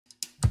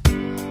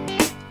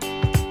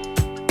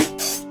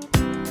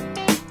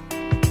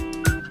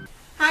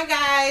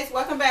guys,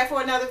 welcome back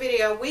for another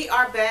video. We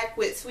are back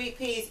with Sweet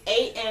Pea's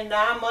 8 and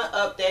 9 month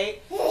update.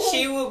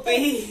 She will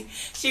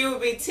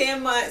be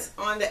 10 months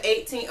on the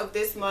 18th of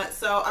this month.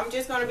 So I'm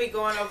just going to be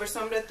going over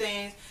some of the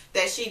things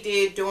that she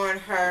did during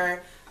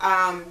her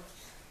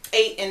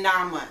 8 and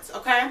 9 months.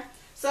 Okay,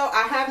 so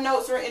I have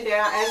notes written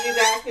down. As you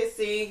guys can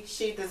see,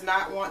 she does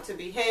not want to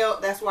be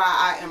held. That's why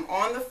I am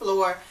on the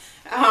floor.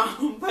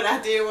 But I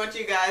did want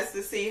you guys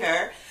to see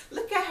her.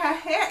 Look at her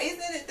hair.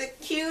 Isn't it the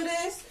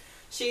cutest?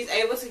 She's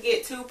able to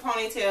get 2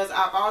 ponytails.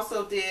 I've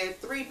also did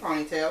 3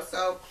 ponytails.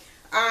 So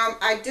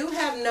I do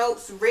have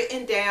notes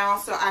written down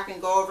so I can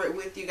go over it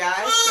with you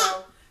guys.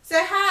 So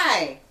say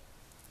hi.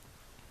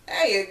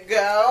 There you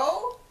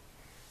go.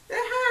 Say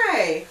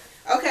hi.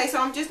 Okay, so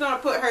I'm just going to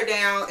put her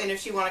down, and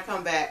if she want to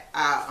come back,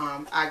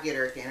 I'll get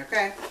her again,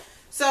 okay?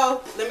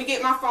 So let me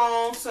get my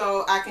phone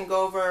so I can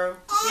go over,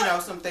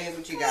 some things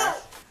with you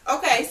guys.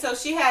 Okay, so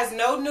she has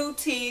no new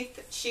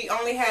teeth. She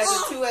only has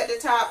the 2 at the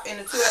top and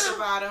the 2 at the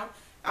bottom.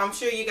 I'm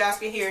sure you guys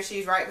can hear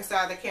she's right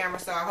beside the camera,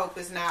 so I hope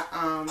it's not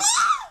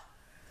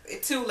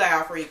too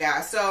loud for you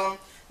guys. So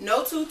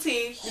no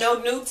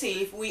new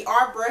teeth. We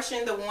are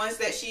brushing the ones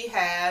that she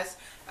has.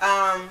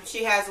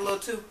 She has a little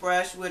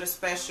toothbrush with a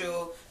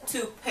special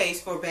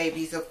toothpaste for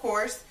babies, of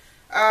course.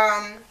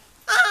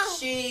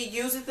 She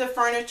uses the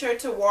furniture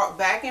to walk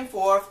back and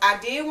forth. I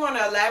did want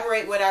to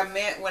elaborate what I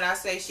meant when I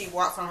say she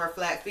walks on her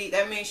flat feet.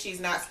 That means she's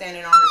not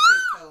standing on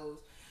her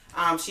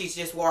tiptoes. She's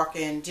just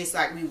walking just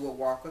like we would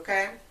walk,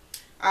 okay?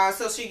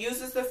 So she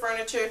uses the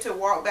furniture to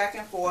walk back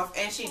and forth,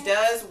 and she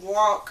does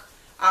walk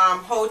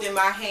holding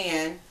my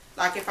hand.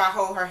 Like if I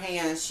hold her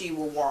hand, she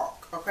will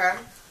walk, okay?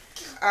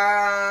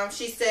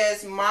 She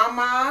says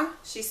mama,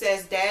 she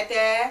says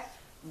dada,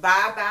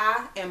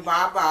 bye-bye, and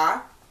bye-bye.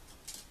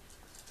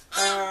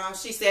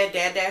 She said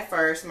dada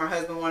first. My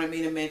husband wanted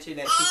me to mention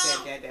that she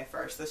said dada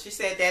first. So she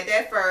said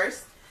dada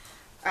first.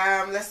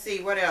 Let's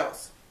see, what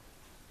else?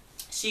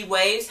 She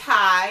waves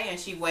hi and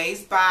she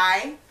waves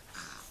bye.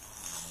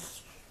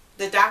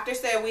 The doctor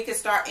said we could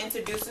start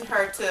introducing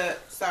her to,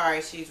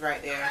 sorry, she's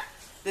right there.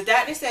 The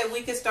doctor said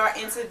we could start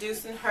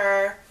introducing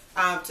her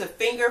to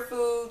finger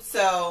food.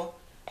 So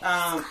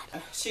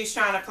she's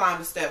trying to climb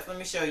the steps. Let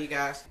me show you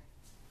guys.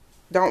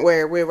 Don't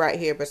worry, we're right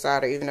here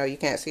beside her, even though you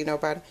can't see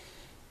nobody.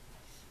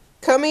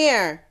 Come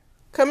here.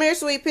 Come here,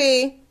 Sweet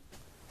Pea.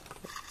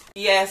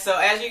 Yeah, so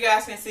as you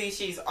guys can see,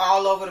 she's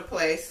all over the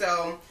place.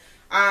 So,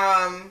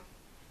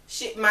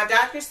 my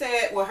doctor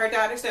said, well, her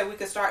doctor said we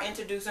could start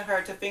introducing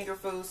her to finger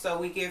food. So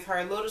we give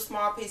her little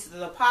small pieces of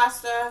the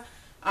pasta,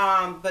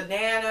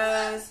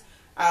 bananas.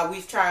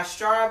 We've tried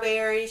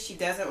strawberries. She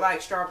doesn't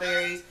like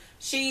strawberries.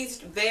 She's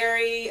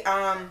very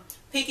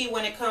picky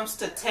when it comes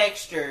to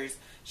textures.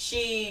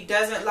 She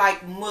doesn't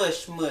like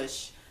mush.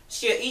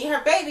 She'll eat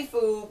her baby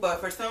food, but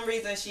for some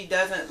reason she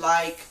doesn't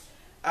like,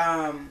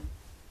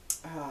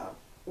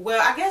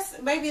 well, I guess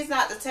maybe it's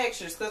not the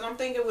textures, because I'm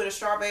thinking with the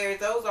strawberries,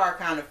 those are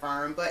kind of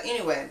firm. But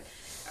anyway,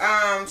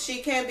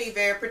 she can be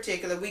very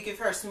particular. We give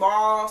her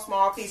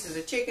small pieces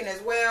of chicken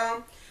as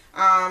well.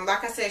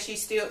 Like I said, she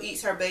still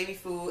eats her baby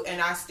food,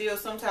 and I still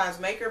sometimes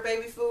make her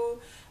baby food,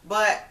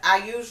 but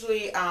I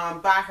usually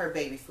buy her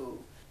baby food.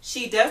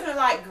 She doesn't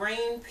like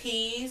green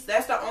peas.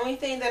 That's the only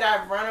thing that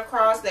I've run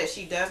across that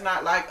she does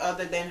not like,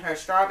 other than her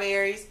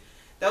strawberries.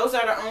 Those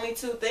are the only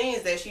 2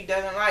 things that she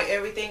doesn't like.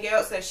 Everything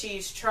else that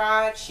she's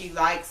tried, she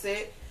likes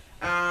it.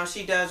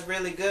 She does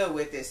really good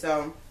with it.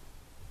 So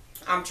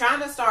I'm trying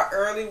to start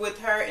early with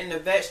her in the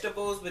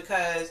vegetables,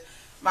 because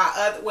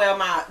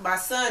my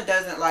son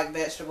doesn't like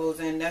vegetables,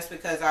 and that's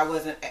because I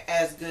wasn't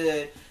as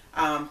good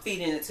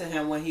feeding it to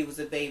him when he was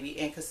a baby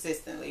and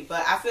consistently.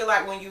 But I feel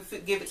like when you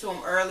give it to them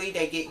early,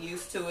 they get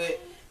used to it,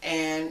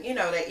 and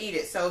they eat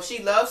it. So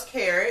she loves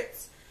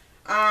carrots.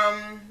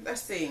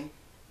 Let's see.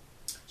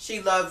 She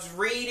loves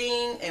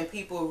reading and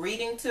people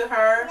reading to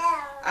her.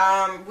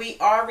 We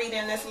are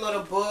reading this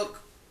little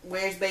book,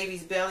 Where's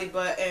Baby's Belly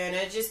Button, and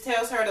it just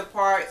tells her the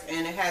parts,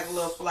 and it has a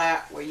little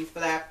flap where you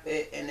flap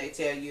it and they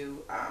tell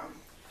you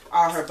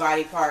all her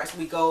body parts.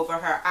 We go over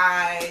her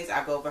eyes.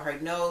 I go over her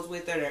nose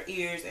with her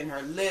ears, and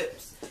her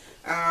lips.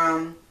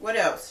 What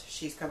else?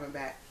 She's coming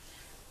back.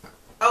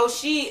 Oh,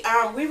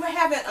 we were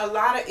having a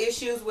lot of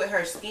issues with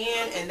her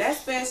skin, and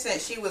that's been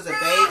since she was a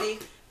baby.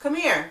 Come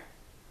here.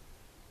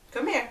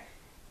 Come here.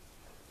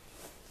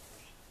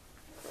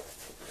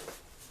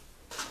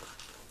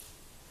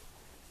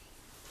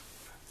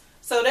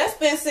 So that's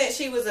been since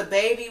she was a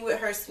baby with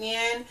her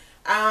skin.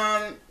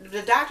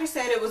 The doctor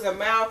said it was a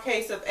mild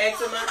case of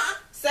eczema.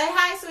 Say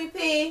hi, Sweet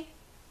Pea.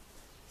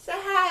 Say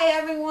hi,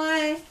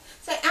 everyone.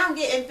 Say, I'm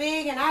getting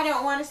big and I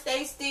don't want to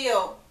stay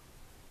still.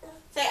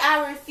 Say,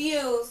 I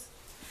refuse.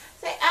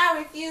 Say, I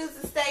refuse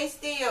to stay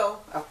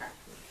still. Okay.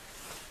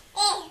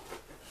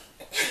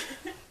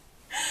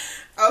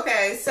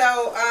 Okay,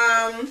 so,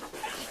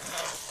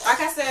 like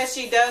I said,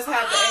 she does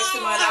have the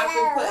eczema, and I've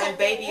been putting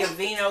baby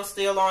Aveeno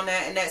still on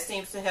that, and that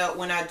seems to help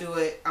when I do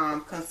it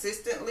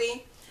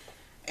consistently.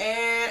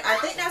 And I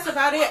think that's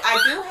about it. I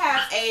do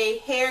have a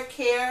hair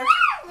care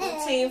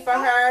routine for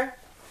her.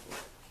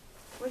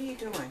 What are you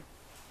doing?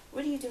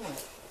 What are you doing?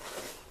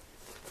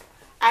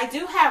 I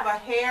do have a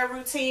hair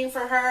routine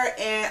for her,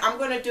 and I'm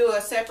going to do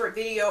a separate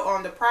video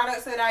on the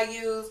products that I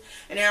use,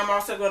 and then I'm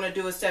also going to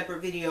do a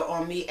separate video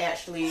on me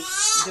actually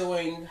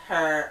doing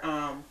her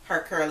her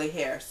curly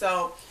hair.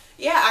 So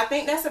yeah, I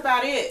think that's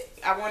about it.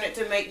 I wanted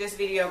to make this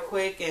video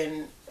quick,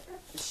 and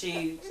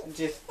she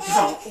just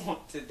don't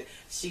want to do.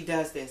 She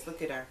does this.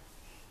 Look at her.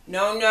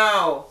 No,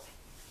 no.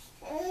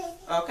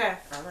 Okay,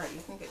 all right,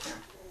 you can get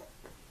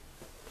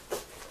down.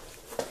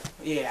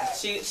 Yeah,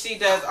 she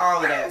does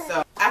all of that.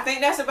 So I think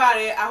that's about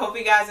it. I hope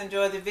you guys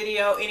enjoyed the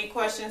video. Any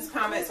questions,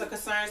 comments, or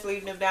concerns,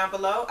 leave them down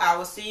below. I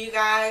will see you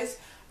guys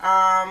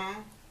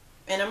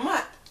in a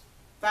month.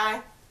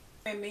 Bye.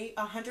 And me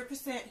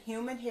 100%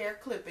 human hair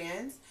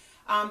clip-ins.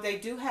 They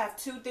do have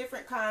two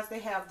different kinds. They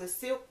have the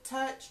Silk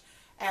Touch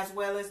as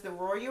well as the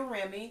Royal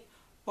Remy.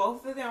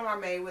 Both of them are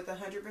made with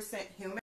 100% human